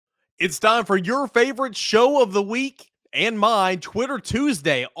It's time for your favorite show of the week and mine, Twitter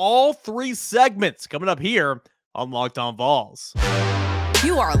Tuesday. All three segments coming up here on Locked On Vols.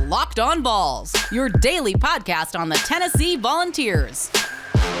 You are Locked On Vols, your daily podcast on the Tennessee Volunteers.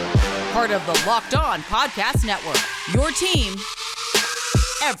 Part of the Locked On Podcast Network, your team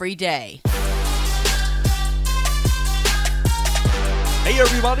every day. Hey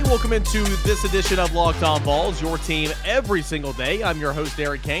everybody, welcome into this edition of Locked On Vols, your team every single day. I'm your host,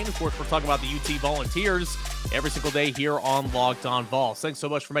 Eric Kane. Of course, we're talking about the UT Volunteers every single day here on Locked On Vols. Thanks so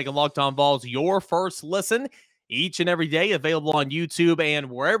much for making Locked On Vols your first listen each and every day, available on YouTube and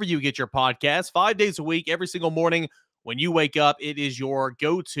wherever you get your podcasts. 5 days a week, every single morning when you wake up, it is your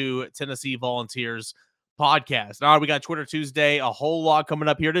go-to Tennessee Volunteers podcast. All right, we got Twitter Tuesday, a whole lot coming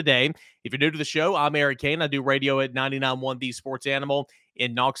up here today. If you're new to the show, I'm Eric Kane. I do radio at 99.1 The Sports Animal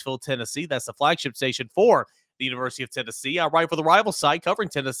in Knoxville, Tennessee. That's the flagship station for the University of Tennessee. I write for the rival site covering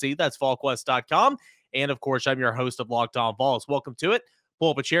Tennessee. That's VolQuest.com. And, of course, I'm your host of Locked On Vols. Welcome to it.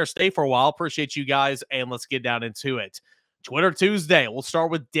 Pull up a chair, stay for a while. Appreciate you guys, and let's get down into it. Twitter Tuesday. We'll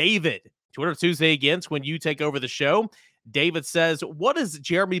start with David. Twitter Tuesday again. It's when you take over the show. David says, what is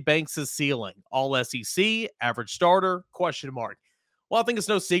Jeremy Banks' ceiling? All SEC, average starter, question mark. Well, I think it's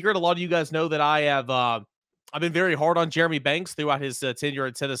no secret. A lot of you guys know that I've been very hard on Jeremy Banks throughout his tenure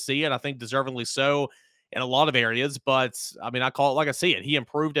at Tennessee, and I think deservingly so in a lot of areas. But, I mean, I call it like I see it. He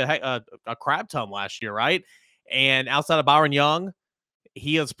improved a crap ton last year, right? And outside of Byron Young,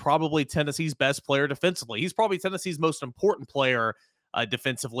 he is probably Tennessee's best player defensively. He's probably Tennessee's most important player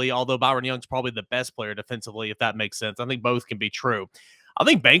defensively, although Byron Young's probably the best player defensively, if that makes sense. I think both can be true. I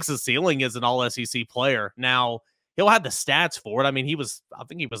think Banks' ceiling is an all-SEC player. Now, he'll have the stats for it. I mean, I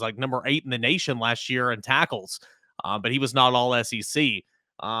think he was like number 8 in the nation last year in tackles, but he was not all-SEC. He's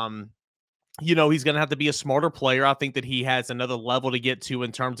going to have to be a smarter player. I think that he has another level to get to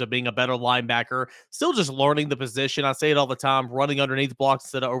in terms of being a better linebacker, still just learning the position. I say it all the time, running underneath blocks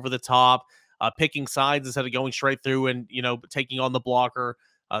instead of over the top. Picking sides instead of going straight through and, taking on the blocker,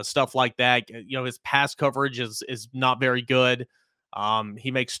 stuff like that. His pass coverage is not very good.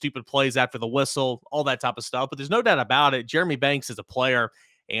 He makes stupid plays after the whistle, all that type of stuff. But there's no doubt about it. Jeremy Banks is a player,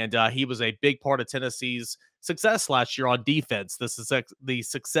 and he was a big part of Tennessee's success last year on defense. This is the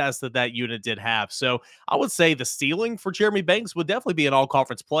success that unit did have. So I would say the ceiling for Jeremy Banks would definitely be an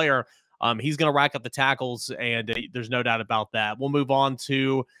all-conference player. He's going to rack up the tackles, and there's no doubt about that. We'll move on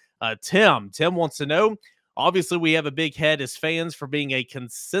to Tim. Tim wants to know, obviously we have a big head as fans for being a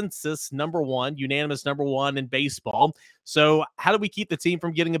consensus unanimous number one in baseball. So how do we keep the team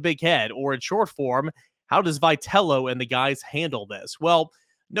from getting a big head? Or in short form, how does Vitello and the guys handle this? Well,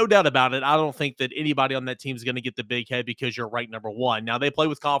 no doubt about it. I don't think that anybody on that team is going to get the big head because you're ranked number one. Now, they play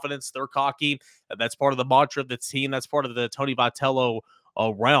with confidence. They're cocky. That's part of the mantra of the team. That's part of the Tony Vitello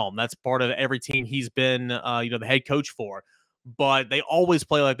realm. That's part of every team he's been, the head coach for. But they always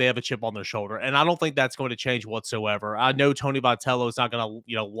play like they have a chip on their shoulder. And I don't think that's going to change whatsoever. I know Tony Vitello is not going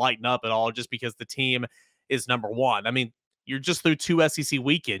to, lighten up at all just because the team is number one. I mean, you're just through 2 SEC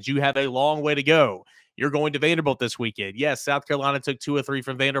weekends. You have a long way to go. You're going to Vanderbilt this weekend. Yes, South Carolina took 2 or 3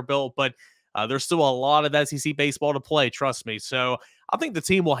 from Vanderbilt, but there's still a lot of SEC baseball to play, trust me. So I think the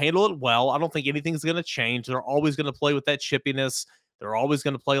team will handle it well. I don't think anything's going to change. They're always going to play with that chippiness. They're always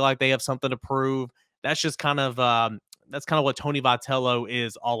going to play like they have something to prove. That's just kind of what Tony Vitello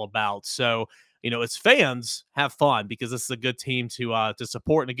is all about. So, as fans, have fun because this is a good team to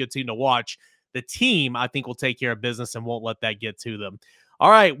support and a good team to watch. The team, I think, will take care of business and won't let that get to them.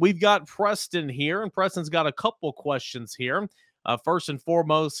 All right, we've got Preston here, and Preston's got a couple questions here. First and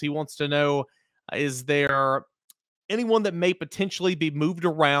foremost, he wants to know, is there anyone that may potentially be moved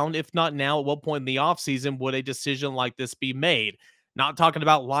around? If not now, at what point in the offseason would a decision like this be made? Not talking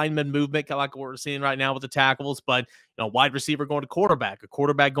about lineman movement like we're seeing right now with the tackles, but wide receiver going to quarterback, a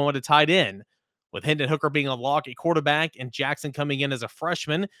quarterback going to tight end. With Hendon Hooker being a lock at quarterback and Jackson coming in as a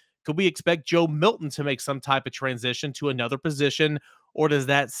freshman, could we expect Joe Milton to make some type of transition to another position, or does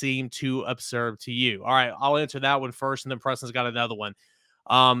that seem too absurd to you? All right, I'll answer that one first, and then Preston's got another one.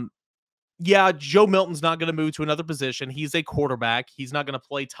 Yeah, Joe Milton's not going to move to another position. He's a quarterback. He's not going to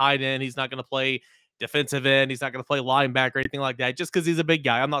play tight end. He's not going to play defensive end. He's not going to play linebacker or anything like that just because he's a big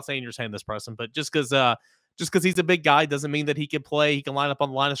guy. I'm not saying you're saying this, Preston, but just because he's a big guy doesn't mean that he can play. He can line up on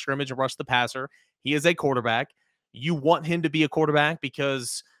the line of scrimmage and rush the passer. He is a quarterback. You want him to be a quarterback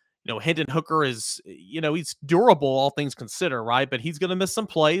because, Hendon Hooker is, he's durable, all things considered, right? But he's going to miss some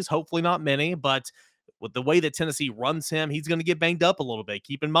plays, hopefully not many, but with the way that Tennessee runs him, he's going to get banged up a little bit.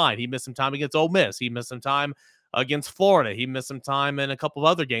 Keep in mind, he missed some time against Ole Miss. He missed some time against Florida. He missed some time in a couple of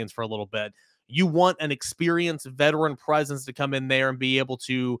other games for a little bit. You want an experienced veteran presence to come in there and be able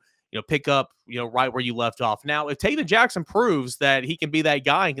to, pick up, right where you left off. Now, if Taven Jackson proves that he can be that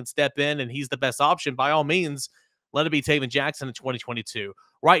guy and can step in and he's the best option, by all means, let it be Taven Jackson in 2022.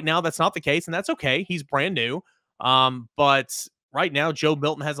 Right now, that's not the case, and that's okay. He's brand new. But right now, Joe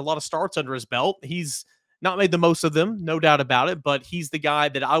Milton has a lot of starts under his belt. He's not made the most of them, no doubt about it, but he's the guy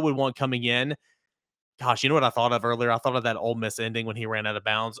that I would want coming in. Gosh, you know what I thought of earlier? I thought of that Ole Miss ending when he ran out of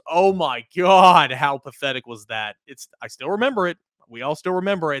bounds. Oh my God, how pathetic was that? I still remember it. We all still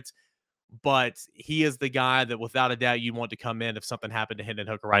remember it. But he is the guy that, without a doubt, you want to come in if something happened to Hendon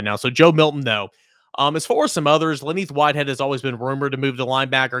Hooker right now. So Joe Milton, though. As far as some others, Lenith Whitehead has always been rumored to move to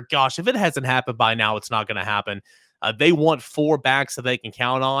linebacker. Gosh, if it hasn't happened by now, it's not going to happen. They want 4 backs that they can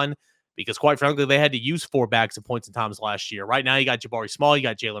count on because, quite frankly, they had to use 4 backs at points in times last year. Right now, you got Jabari Small, you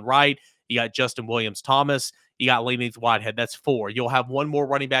got Jalen Wright, you got Justin Williams-Thomas, you got Lenith Whitehead. That's 4. You'll have one more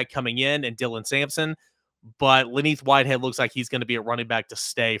running back coming in and Dylan Sampson, but Lenith Whitehead looks like he's going to be a running back to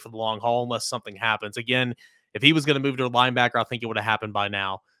stay for the long haul unless something happens. Again, if he was going to move to a linebacker, I think it would have happened by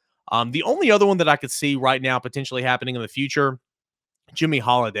now. The only other one that I could see right now potentially happening in the future, Jimmy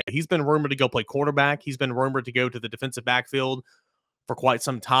Holiday. He's been rumored to go play quarterback. He's been rumored to go to the defensive backfield for quite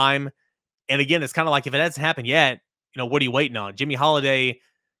some time. And again, it's kind of like if it hasn't happened yet, what are you waiting on? Jimmy Holiday,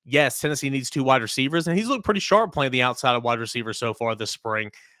 yes, Tennessee needs 2 wide receivers, and he's looked pretty sharp playing the outside of wide receiver so far this spring.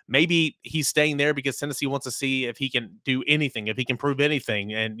 Maybe he's staying there because Tennessee wants to see if he can do anything, if he can prove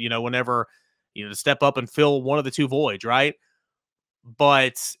anything, and, whenever, to step up and fill one of the 2 voids, right?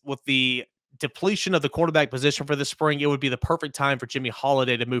 But with the depletion of the cornerback position for this spring, it would be the perfect time for Jimmy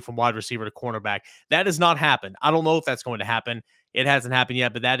Holiday to move from wide receiver to cornerback. That has not happened. I don't know if that's going to happen. It hasn't happened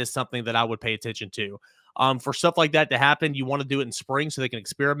yet, but that is something that I would pay attention to. For stuff like that to happen, you want to do it in spring so they can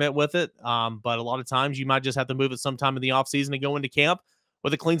experiment with it. But a lot of times you might just have to move it sometime in the offseason and go into camp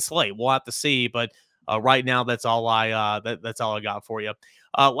with a clean slate. We'll have to see, but right now that's all I got for you.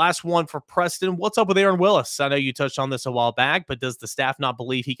 Last one for Preston. What's up with Aaron Willis? I know you touched on this a while back, but does the staff not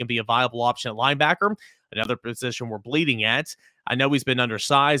believe he can be a viable option at linebacker? Another position we're bleeding at. I know he's been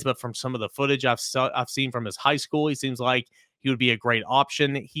undersized, but from some of the footage I've seen from his high school, he seems like he would be a great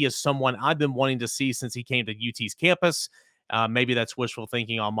option. He is someone I've been wanting to see since he came to UT's campus. Maybe that's wishful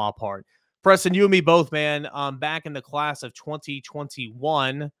thinking on my part. Preston, you and me both, man. Back in the class of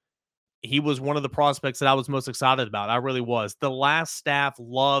 2021, he was one of the prospects that I was most excited about. I really was. The last staff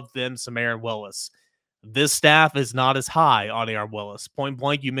loved them some Aaron Willis. This staff is not as high on Aaron Willis. Point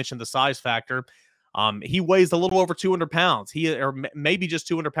blank, you mentioned the size factor. He weighs a little over 200 pounds. Or maybe just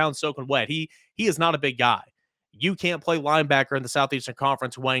 200 pounds soaking wet. He is not a big guy. You can't play linebacker in the Southeastern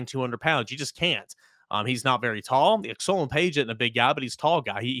Conference weighing 200 pounds. You just can't. He's not very tall. Solon Page isn't a big guy, but he's a tall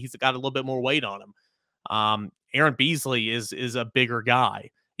guy. He's got a little bit more weight on him. Aaron Beasley is a bigger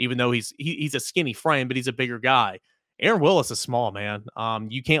guy, even though he's a skinny frame, but he's a bigger guy. Aaron Willis is small, man.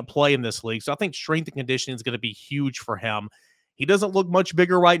 You can't play in this league. So I think strength and conditioning is going to be huge for him. He doesn't look much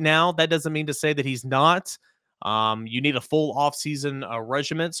bigger right now. That doesn't mean to say that he's not. You need a full offseason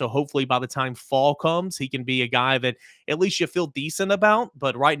regimen. So hopefully by the time fall comes, he can be a guy that at least you feel decent about.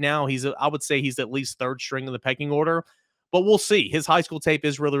 But right now, I would say he's at least 3rd string in the pecking order. But we'll see. His high school tape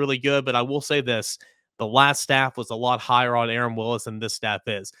is really, really good. But I will say this. The last staff was a lot higher on Aaron Willis than this staff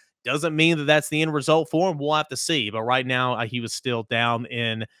is. Doesn't mean that that's the end result for him. We'll have to see. But right now, he was still down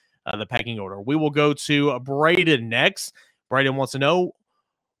in the pecking order. We will go to Braden next. Braden wants to know,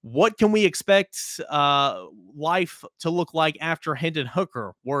 what can we expect life to look like after Hendon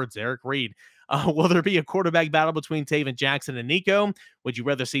Hooker? Words, Eric Reed. Will there be a quarterback battle between Taven Jackson and Nico? Would you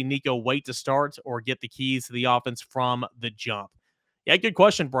rather see Nico wait to start or get the keys to the offense from the jump? Yeah, good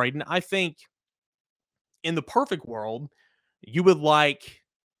question, Braden. I think in the perfect world, you would like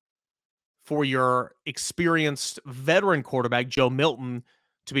for your experienced veteran quarterback, Joe Milton,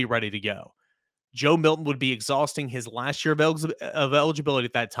 to be ready to go. Joe Milton would be exhausting his last year of eligibility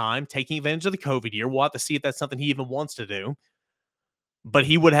at that time, taking advantage of the COVID year. We'll have to see if that's something he even wants to do. But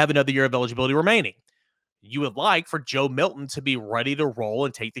he would have another year of eligibility remaining. You would like for Joe Milton to be ready to roll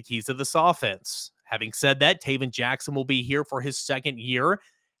and take the keys of this offense. Having said that, Taven Jackson will be here for his 2nd year.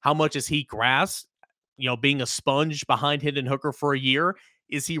 How much has he grasped? Being a sponge behind Hendon Hooker for a year.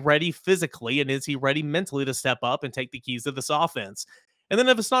 Is he ready physically and is he ready mentally to step up and take the keys of this offense? And then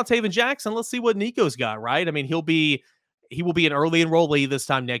if it's not Taven Jackson, let's see what Nico's got, right? I mean, he will be an early enrollee this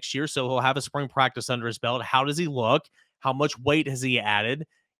time next year, so he'll have a spring practice under his belt. How does he look? How much weight has he added?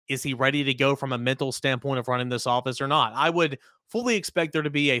 Is he ready to go from a mental standpoint of running this offense or not? I would fully expect there to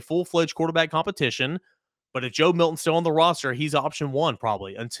be a full-fledged quarterback competition, but if Joe Milton's still on the roster, he's option 1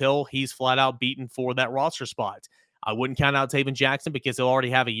 probably until he's flat out beaten for that roster spot. I wouldn't count out Taven Jackson because he'll already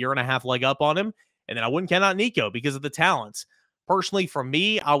have a 1.5 year leg up on him, and then I wouldn't count out Nico because of the talents. Personally, for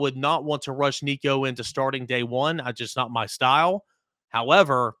me, I would not want to rush Nico into starting day one. Just not my style.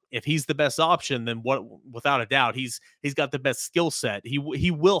 However, if he's the best option, then without a doubt, he's got the best skill set.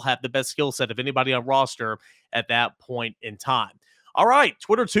 He will have the best skill set of anybody on roster at that point in time. All right,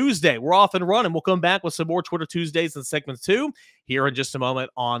 Twitter Tuesday. We're off and running. We'll come back with some more Twitter Tuesdays in segment 2 here in just a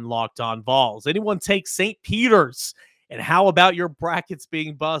moment on Locked On Vols. Anyone take St. Peter's? And how about your brackets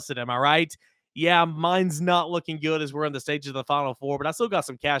being busted? Am I right? Yeah, mine's not looking good as we're in the stages of the Final Four, but I still got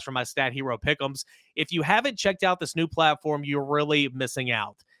some cash for my StatHero pick'ems. If you haven't checked out this new platform, you're really missing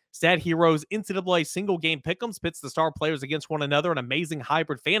out. StatHero's NCAA single-game pick'ems pits the star players against one another in amazing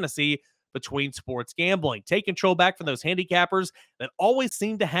hybrid fantasy between sports gambling. Take control back from those handicappers that always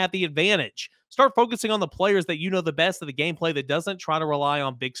seem to have the advantage. Start focusing on the players that you know the best of the gameplay that doesn't try to rely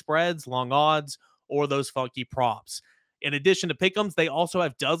on big spreads, long odds, or those funky props. In addition to pick'ems, they also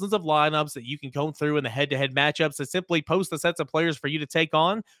have dozens of lineups that you can comb through in the head-to-head matchups that simply post the sets of players for you to take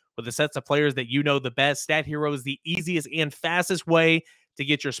on with the sets of players that you know the best. StatHero is the easiest and fastest way to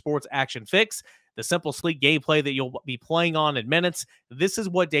get your sports action fix. The simple, sleek gameplay that you'll be playing on in minutes. This is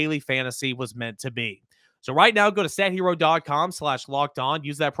what daily fantasy was meant to be. So right now, go to stathero.com/lockedon.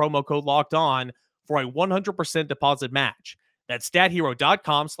 Use that promo code LOCKEDON for a 100% deposit match. That's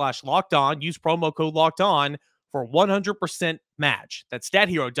stathero.com/lockedon. Use promo code LOCKEDON for 100% match. That's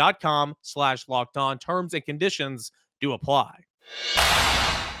stathero.com/lockedon. Terms and conditions do apply.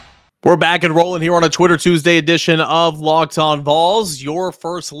 We're back and rolling here on a Twitter Tuesday edition of Locked On Vols. Your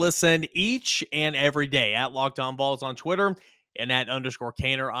first listen each and every day at Locked On Vols on Twitter and at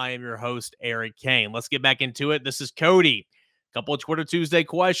 _Caner. I am your host, Eric Kane. Let's get back into it. This is Cody. Couple of Twitter Tuesday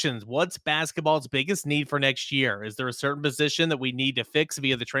questions. What's basketball's biggest need for next year? Is there a certain position that we need to fix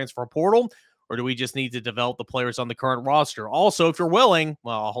via the transfer portal? Or do we just need to develop the players on the current roster? Also, if you're willing,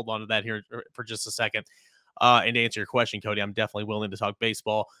 well, I'll hold on to that here for just a second. And to answer your question, Cody, I'm definitely willing to talk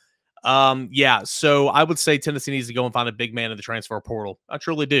baseball. Yeah, so I would say Tennessee needs to go and find a big man in the transfer portal. I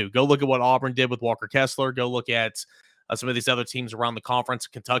truly do. Go look at what Auburn did with Walker Kessler. Go look at some of these other teams around the conference,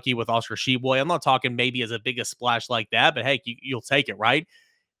 Kentucky with Oscar Sheboy. I'm not talking maybe as a big a splash like that, but hey, you'll take it, right?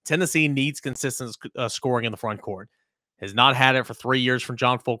 Tennessee needs consistent scoring in the front court. Has not had it for 3 years from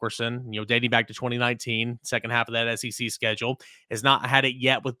John Fulkerson, dating back to 2019, second half of that SEC schedule. Has not had it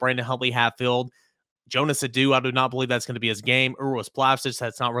yet with Brandon Huntley-Hatfield. Jonas Adu, I do not believe that's going to be his game. Urwas Plavsic,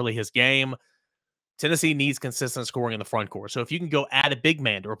 that's not really his game. Tennessee needs consistent scoring in the front court. So if you can go add a big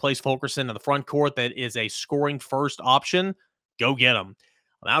man to replace Fulkerson in the front court that is a scoring first option, go get him.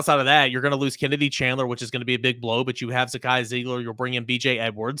 Outside of that, you're going to lose Kennedy Chandler, which is going to be a big blow, but you have Zakai Ziegler. You'll bring in B.J.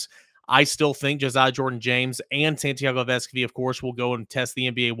 Edwards. I still think Josiah Jordan-James and Santiago Vescovi, of course, will go and test the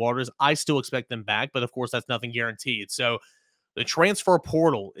NBA waters. I still expect them back, but of course, that's nothing guaranteed. So the transfer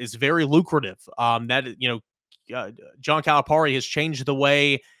portal is very lucrative. John Calipari has changed the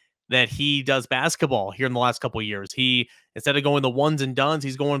way that he does basketball here in the last couple of years. He, instead of going the ones and dones,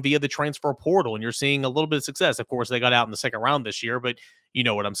 he's going via the transfer portal, and you're seeing a little bit of success. Of course, they got out in the second round this year, but you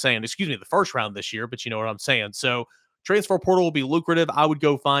know what I'm saying. Excuse me, the first round this year, but you know what I'm saying. So transfer portal will be lucrative. I would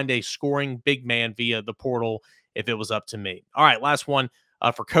go find a scoring big man via the portal if it was up to me. All right, last one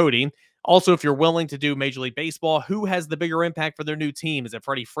for Cody. Also, if you're willing to do Major League Baseball, who has the bigger impact for their new team? Is it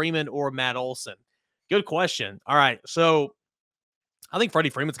Freddie Freeman or Matt Olson? Good question. All right, so I think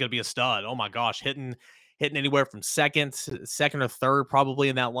Freddie Freeman's going to be a stud. Oh my gosh, hitting anywhere from second or third probably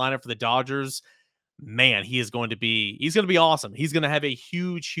in that lineup for the Dodgers. Man, he's going to be awesome. He's going to have a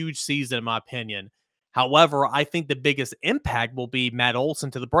huge season in my opinion. However, I think the biggest impact will be Matt Olson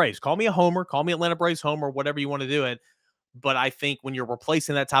to the Braves. Call me a homer, call me Atlanta Braves homer, whatever you want to do it. But I think when you're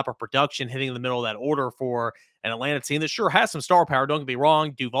replacing that type of production, hitting in the middle of that order for an Atlanta team that sure has some star power, don't get me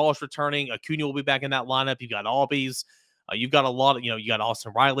wrong. Duvall's returning. Acuna will be back in that lineup. You've got Albies. You've got a lot of, you got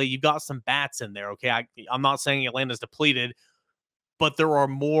Austin Riley. You've got some bats in there, okay? I'm not saying Atlanta's depleted, but there are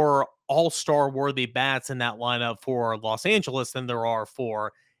more all-star worthy bats in that lineup for Los Angeles than there are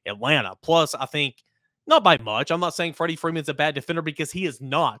for Atlanta. Plus, I think, not by much, I'm not saying Freddie Freeman's a bad defender because he is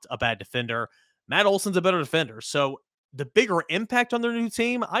not a bad defender. Matt Olson's a better defender. So the bigger impact on their new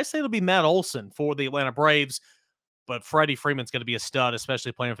team, I say it'll be Matt Olson for the Atlanta Braves, but Freddie Freeman's going to be a stud,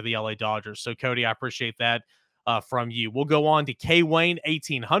 especially playing for the LA Dodgers. So, Cody, I appreciate that from you. We'll go on to K Wayne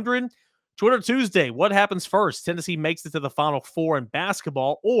 1800. Twitter Tuesday, what happens first? Tennessee makes it to the Final Four in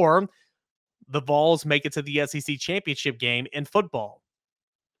basketball, or the Vols make it to the SEC championship game in football?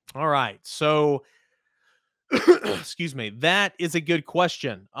 All right, so excuse me, that is a good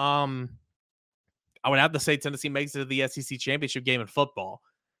question. I would have to say Tennessee makes it to the SEC championship game in football.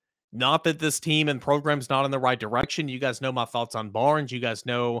 Not that this team and program's not in the right direction. You guys know my thoughts on Barnes. You guys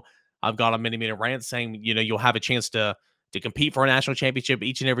know I've got a mini-minute rant saying, you'll have a chance to to compete for a national championship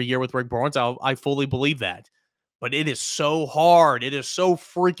each and every year with Rick Barnes. I fully believe that. But it is so hard. It is so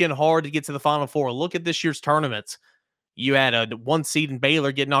freaking hard to get to the Final Four. Look at this year's tournaments. You had a 1 seed in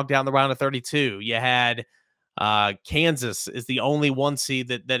Baylor get knocked down in the round of 32. You had Kansas is the only 1 seed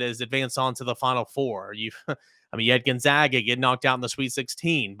that has advanced on to the Final Four. You had Gonzaga get knocked out in the Sweet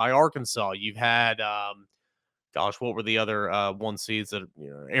 16 by Arkansas. You've had, what were the other 1 seeds that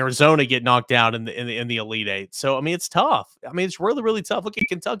Arizona get knocked out in the Elite Eight. So it's tough. It's really, really tough. Look at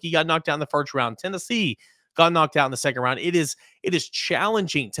Kentucky got knocked out in the first round. Tennessee got knocked out in the second round. It is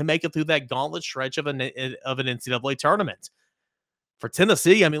challenging to make it through that gauntlet stretch of an NCAA tournament. For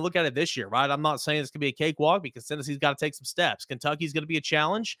Tennessee, look at it this year, right? I'm not saying it's going to be a cakewalk because Tennessee's got to take some steps. Kentucky's going to be a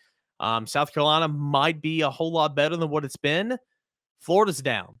challenge. South Carolina might be a whole lot better than what it's been. Florida's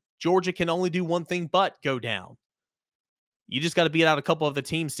down. Georgia can only do one thing but go down. You just got to beat out a couple of the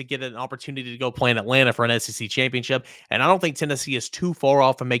teams to get an opportunity to go play in Atlanta for an SEC championship. And I don't think Tennessee is too far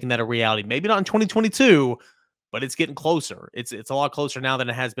off from making that a reality. Maybe not in 2022, but it's getting closer. It's a lot closer now than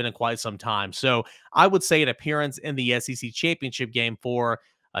it has been in quite some time. So I would say an appearance in the SEC championship game for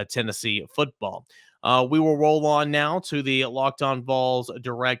Tennessee football. We will roll on now to the Locked On Vols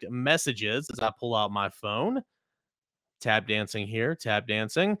direct messages as I pull out my phone. Tab dancing here,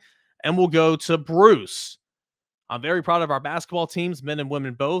 and we'll go to Bruce. I'm very proud of our basketball teams, men and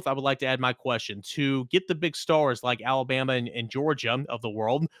women both. I would like to add my question. To get the big stars like Alabama and Georgia of the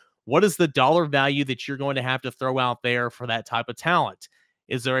world, what is the dollar value that you're going to have to throw out there for that type of talent?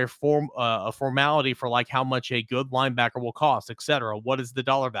 Is there a formality for like how much a good linebacker will cost, etc.? What is the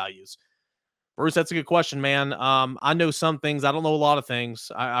dollar values? Bruce, that's a good question, man. I know some things. I don't know a lot of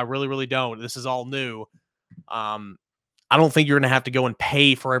things. I really, really don't. This is all new. I don't think you're going to have to go and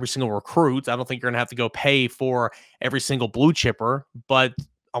pay for every single recruit. I don't think you're going to have to go pay for every single blue chipper, but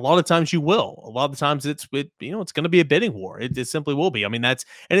a lot of times you will. A lot of the times it's going to be a bidding war. It simply will be. And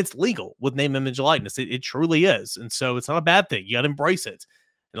it's legal with name, image, likeness. It truly is. And so it's not a bad thing. You got to embrace it.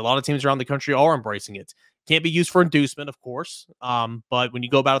 And a lot of teams around the country are embracing it. Can't be used for inducement, of course. But when you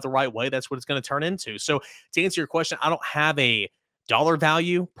go about it the right way, that's what it's going to turn into. So to answer your question, I don't have a dollar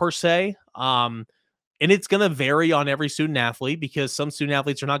value per se. And it's going to vary on every student athlete because some student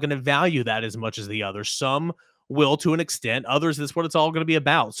athletes are not going to value that as much as the others. Some will to an extent. Others, that's what it's all going to be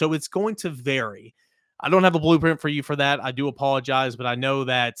about. So it's going to vary. I don't have a blueprint for you for that. I do apologize, but I know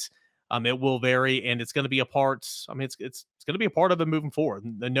that it will vary and it's going to be a part. It's going to be a part of it moving forward.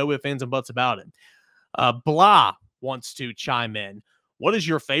 No ifs, ands, and buts about it. Blah wants to chime in. What is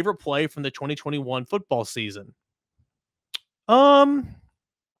your favorite play from the 2021 football season?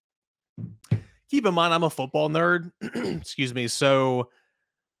 Keep in mind, I'm a football nerd. Excuse me. So,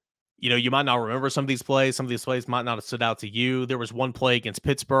 you might not remember some of these plays. Some of these plays might not have stood out to you. There was one play against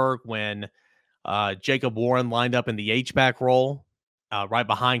Pittsburgh when Jacob Warren lined up in the H-back role right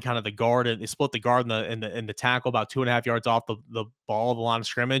behind kind of the guard. And they split the guard and the tackle about 2.5 yards off the ball, the line of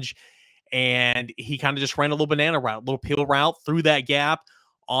scrimmage. And he kind of just ran a little banana route, little peel route through that gap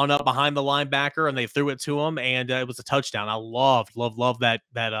on up behind the linebacker, and they threw it to him, and it was a touchdown. I loved that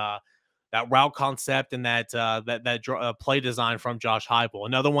route concept and that play design from Josh Heupel.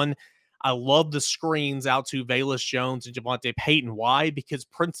 Another one, I love the screens out to Velus Jones and Javonte Payton. Why? Because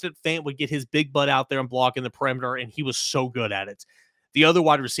Princeton Fant would get his big butt out there and block in the perimeter, and he was so good at it. The other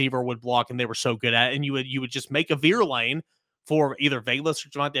wide receiver would block, and they were so good at it, and you would just make a veer lane for either Velus or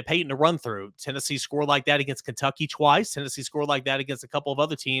Javonte Payton to run through. Tennessee scored like that against Kentucky twice. Tennessee scored like that against a couple of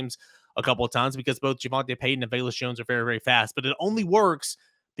other teams a couple of times because both Javonte Payton and Velus Jones are very, very fast. But it only works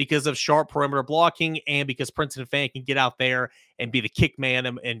because of sharp perimeter blocking and because Princeton Fant can get out there and be the kick man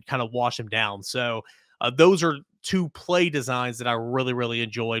and kind of wash him down. So those are two play designs that I really, really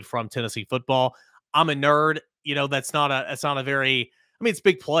enjoyed from Tennessee football. I'm a nerd. That's not a very, it's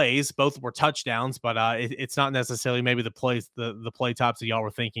big plays. Both were touchdowns, but it's not necessarily maybe the plays, the play types that y'all were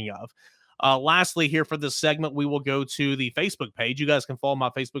thinking of. Lastly, here for this segment, we will go to the Facebook page. You guys can follow my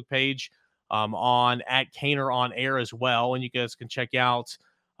Facebook page on @CanerOnAir as well, and you guys can check out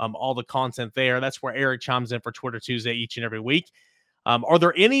all the content there. That's where Eric chimes in for Twitter Tuesday each and every week. Are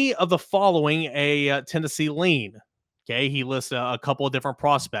there any of the following a Tennessee lean? Okay, he lists a couple of different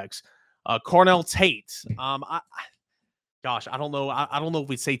prospects. Cornell Tate. I don't know. I don't know if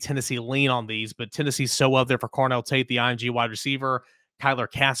we'd say Tennessee lean on these, but Tennessee's so up there for Cornell Tate, the IMG wide receiver. Kyler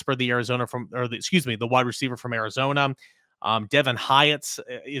Casper, the wide receiver from Arizona. Devin Hyatt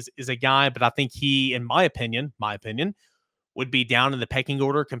is a guy, but I think he, in my opinion, would be down in the pecking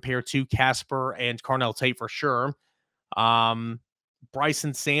order compared to Casper and Cornell Tate for sure.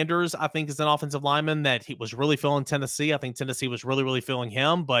 Bryson Sanders, I think, is an offensive lineman that he was really feeling Tennessee. I think Tennessee was really, really feeling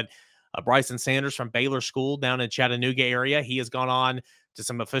him, but Bryson Sanders from Baylor School down in Chattanooga area. He has gone on to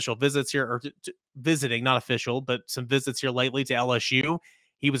some official visits here, or visiting, not official, but some visits here lately to LSU.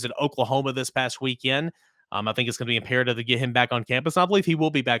 He was in Oklahoma this past weekend. I think it's going to be imperative to get him back on campus. I believe he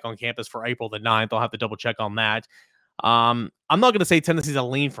will be back on campus for April the 9th. I'll have to double check on that. I'm not going to say Tennessee's a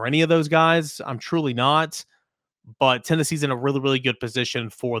lean for any of those guys. I'm truly not. But Tennessee's in a really, really good position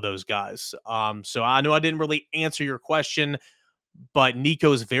for those guys. So I know I didn't really answer your question, but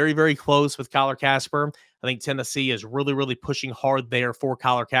Nico's very, very close with Kyler Casper. I think Tennessee is really, really pushing hard there for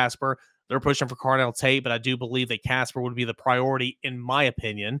Kyler Casper. They're pushing for Carnell Tate, but I do believe that Casper would be the priority, in my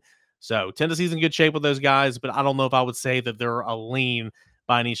opinion. So Tennessee's in good shape with those guys, but I don't know if I would say that they're a lean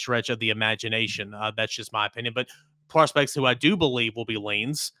by any stretch of the imagination. That's just my opinion. But prospects who I do believe will be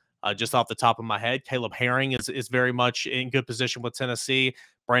leans, just off the top of my head, Caleb Herring is very much in good position with Tennessee.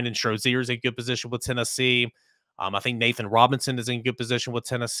 Brandon Strozier is in good position with Tennessee. I think Nathan Robinson is in good position with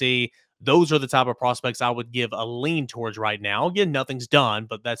Tennessee. Those are the type of prospects I would give a lean towards right now. Again, nothing's done,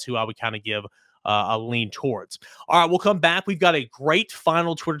 but that's who I would kind of give a lean towards. All right, we'll come back. We've got a great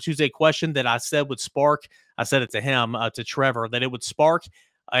final Twitter Tuesday question that I said would spark. I said it to him, to Trevor, that it would spark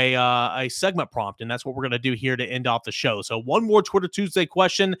a segment prompt, and that's what we're going to do here to end off the show. So one more Twitter Tuesday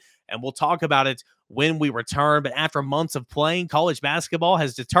question, and we'll talk about it when we return. But after months of playing, college basketball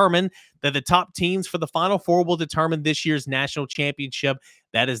has determined that the top teams for the Final Four will determine this year's national championship.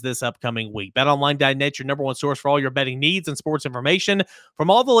 That is this upcoming week. BetOnline.net, your number one source for all your betting needs and sports information. From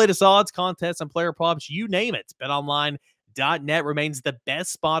all the latest odds, contests, and player props, you name it. BetOnline.net remains the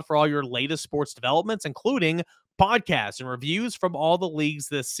best spot for all your latest sports developments, including podcasts and reviews from all the leagues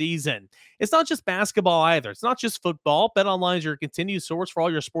this season. It's not just basketball either. It's not just football. BetOnline is your continued source for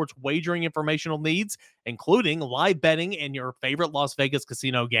all your sports wagering informational needs, including live betting and your favorite Las Vegas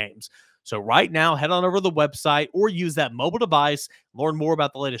casino games. So right now, head on over to the website or use that mobile device, learn more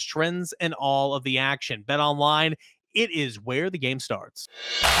about the latest trends and all of the action. BetOnline, it is where the game starts.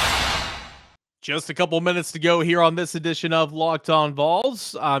 Just a couple minutes to go here on this edition of Locked On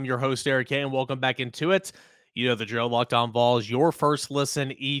Vols. I'm your host, Eric K, and welcome back into it. You know the drill. Locked On Vols, your first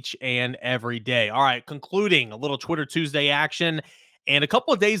listen each and every day. All right, concluding a little Twitter Tuesday action. And a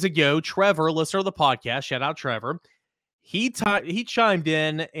couple of days ago, Trevor, listener of the podcast, shout out Trevor, he chimed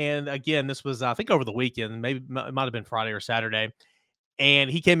in, and again, this was, I think, over the weekend. Maybe it might have been Friday or Saturday.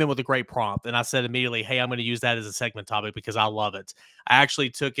 And he came in with a great prompt, and I said immediately, hey, I'm going to use that as a segment topic because I love it. I actually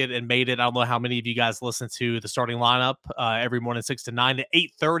took it and made it. I don't know how many of you guys listen to the starting lineup every morning, 6 to 9 to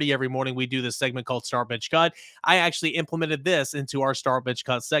 8:30 every morning. We do this segment called Start Bench Cut. I actually implemented this into our Start Bench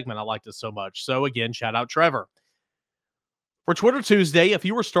Cut segment. I liked it so much. So again, shout out Trevor. For Twitter Tuesday, if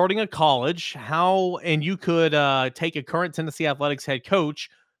you were starting a college, and you could take a current Tennessee Athletics head coach,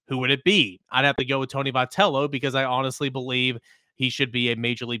 who would it be? I'd have to go with Tony Vitello because I honestly believe he should be a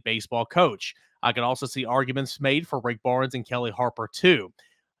Major League Baseball coach. I could also see arguments made for Rick Barnes and Kelly Harper too.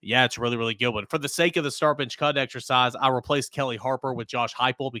 Yeah, it's a really, really good one. For the sake of the Start Bench Cut exercise, I replaced Kelly Harper with Josh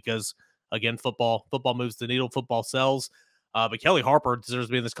Heupel because, again, football moves the needle, football sells. But Kelly Harper deserves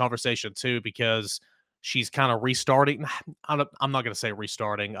to be in this conversation too because she's kind of restarting. I'm not going to say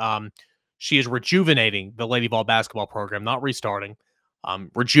restarting. She is rejuvenating the Lady Vol basketball program, not restarting.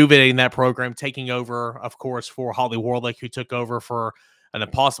 Rejuvenating that program, taking over, of course, for Holly Warlick, who took over for an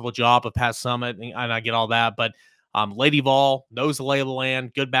impossible job of Pat Summit, and I get all that. But Lady Vol knows the lay of the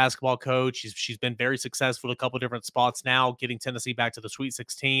land, good basketball coach. She's been very successful at a couple of different spots now, getting Tennessee back to the Sweet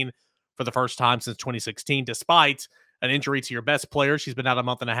 16 for the first time since 2016, despite an injury to your best player. She's been out a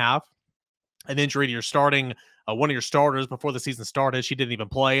month and a half. An injury to your starting, one of your starters before the season started. She didn't even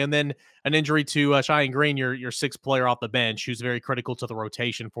play. And then an injury to Cheyenne Green, your sixth player off the bench, who's very critical to the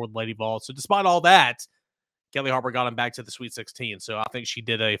rotation for the Lady Vols. So despite all that, Kelly Harper got him back to the Sweet 16. So I think she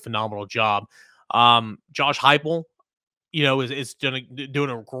did a phenomenal job. Josh Heupel, is doing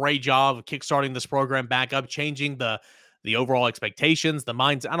a great job of kickstarting this program back up, changing the overall expectations, the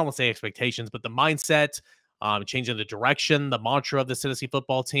minds. I don't want to say expectations, but the mindset, changing the direction, the mantra of the Tennessee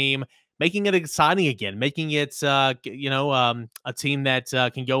football team, making it exciting again, making it, a team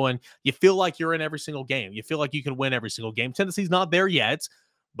that can go in. You feel like you're in every single game. You feel like you can win every single game. Tennessee's not there yet,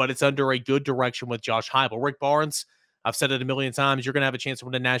 but it's under a good direction with Josh Heupel. Rick Barnes, I've said it a million times, you're going to have a chance to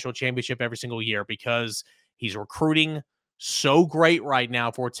win a national championship every single year because he's recruiting so great right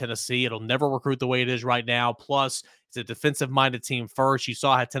now for Tennessee. It'll never recruit the way it is right now. Plus, it's a defensive-minded team first. You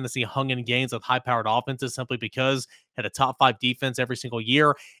saw how Tennessee hung in games with high-powered offenses simply because it had a top-5 defense every single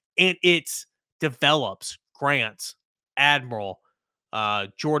year. And it develops Grant, Admiral,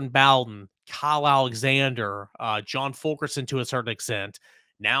 Jordan Bowden, Kyle Alexander, John Fulkerson to a certain extent.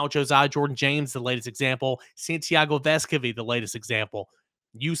 Now Josiah Jordan-James, the latest example. Santiago Vescovi, the latest example.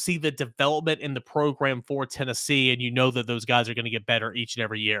 You see the development in the program for Tennessee, and you know that those guys are going to get better each and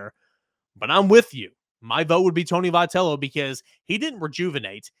every year. But I'm with you. My vote would be Tony Vitello because he didn't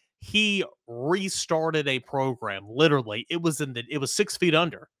rejuvenate. He restarted a program. Literally, it was 6 feet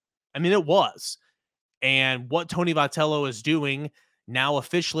under. I mean, it was. And what Tony Vitello is doing now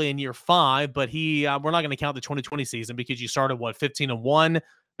officially in year 5, but we're not going to count the 2020 season because you started 15-1,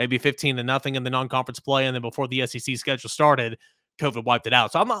 maybe 15-0 in the non-conference play, and then before the SEC schedule started, COVID wiped it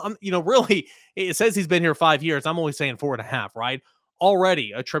out. So I'm really, it says he's been here 5 years. I'm only saying 4.5, right?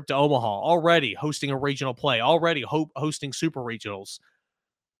 Already a trip to Omaha, already hosting a regional play, already hosting super regionals.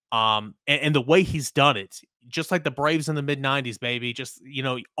 And the way he's done it, just like the Braves in the mid-90s, baby, just,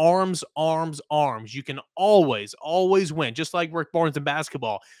 arms. You can always win, just like Rick Barnes in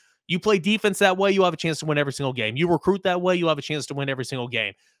basketball. You play defense that way, you have a chance to win every single game. You recruit that way, you have a chance to win every single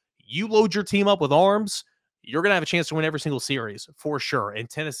game. You load your team up with arms, you're going to have a chance to win every single series, for sure. And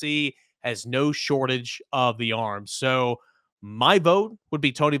Tennessee has no shortage of the arms. So my vote would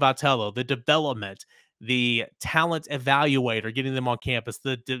be Tony Vitello, the development, the talent evaluator, getting them on campus,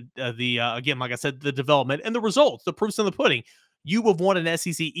 again, like I said, the development and the results, the proofs in the pudding. You have won an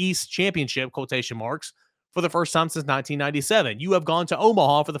SEC East championship, quotation marks, for the first time since 1997. You have gone to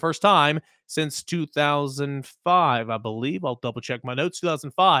Omaha for the first time since 2005, I believe. I'll double check my notes.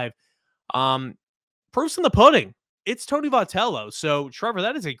 2005. Proofs in the pudding. It's Tony Vitello. So, Trevor,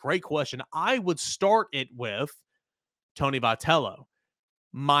 that is a great question. I would start it with Tony Vitello.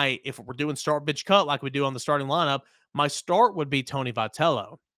 If we're doing start, bench, cut like we do on the starting lineup, my start would be Tony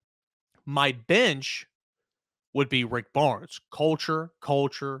Vitello. My bench would be Rick Barnes. Culture.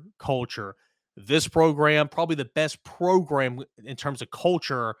 This program, probably the best program in terms of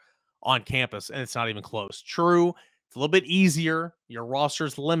culture on campus, and it's not even close. True, it's a little bit easier. Your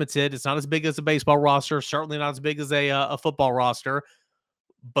roster's limited. It's not as big as a baseball roster, certainly not as big as a football roster,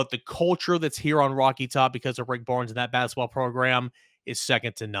 but the culture that's here on Rocky Top because of Rick Barnes and that basketball program is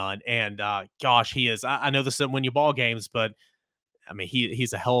second to none. And gosh, he is. I know this doesn't win you ball games, but I mean,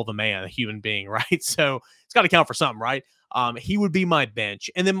 he's a hell of a man, a human being, right? So it's got to count for something, right? He would be my bench.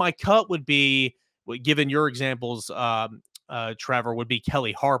 And then my cut would be, given your examples, Trevor, would be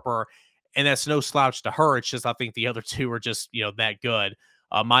Kelly Harper. And that's no slouch to her. It's just I think the other two are just, that good.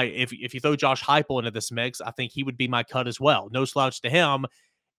 If you throw Josh Heupel into this mix, I think he would be my cut as well. No slouch to him.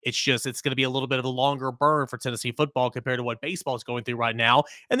 It's going to be a little bit of a longer burn for Tennessee football compared to what baseball is going through right now.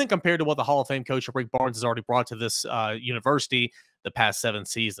 And then compared to what the Hall of Fame coach Rick Barnes has already brought to this university the past 7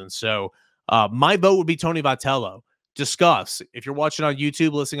 seasons. So my vote would be Tony Vitello. Discuss. If you're watching on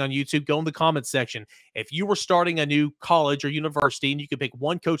YouTube, listening on YouTube, go in the comments section. If you were starting a new college or university and you could pick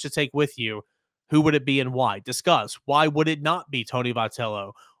one coach to take with you, who would it be and why? Discuss. Why would it not be Tony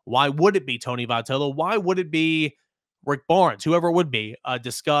Vitello? Why would it be Tony Vitello? Why would it be Rick Barnes? Whoever it would be,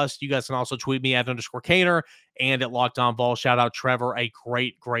 discuss. You guys can also tweet me at _Caner and at Locked On Vols. Shout out Trevor, a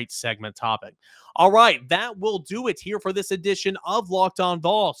great segment topic. All right, that will do it here for this edition of Locked On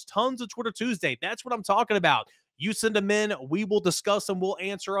Vols. Tons of Twitter Tuesday. That's what I'm talking about. You send them in, we will discuss them, we'll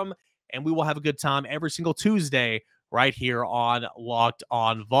answer them, and we will have a good time every single Tuesday right here on Locked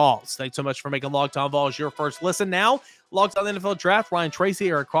On Vols. Thanks so much for making Locked On Vols your first listen. Now, Locked On NFL Draft, Ryan Tracy,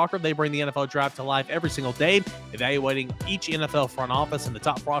 Eric Crocker, they bring the NFL Draft to life every single day, evaluating each NFL front office and the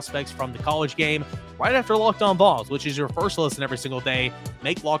top prospects from the college game right after Locked On Vols, which is your first listen every single day.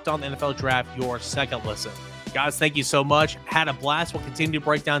 Make Locked On NFL Draft your second listen. Guys, thank you so much. Had a blast. We'll continue to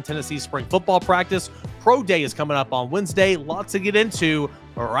break down Tennessee's spring football practice. Pro Day is coming up on Wednesday. Lots to get into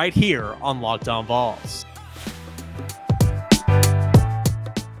right here on Locked On Vols.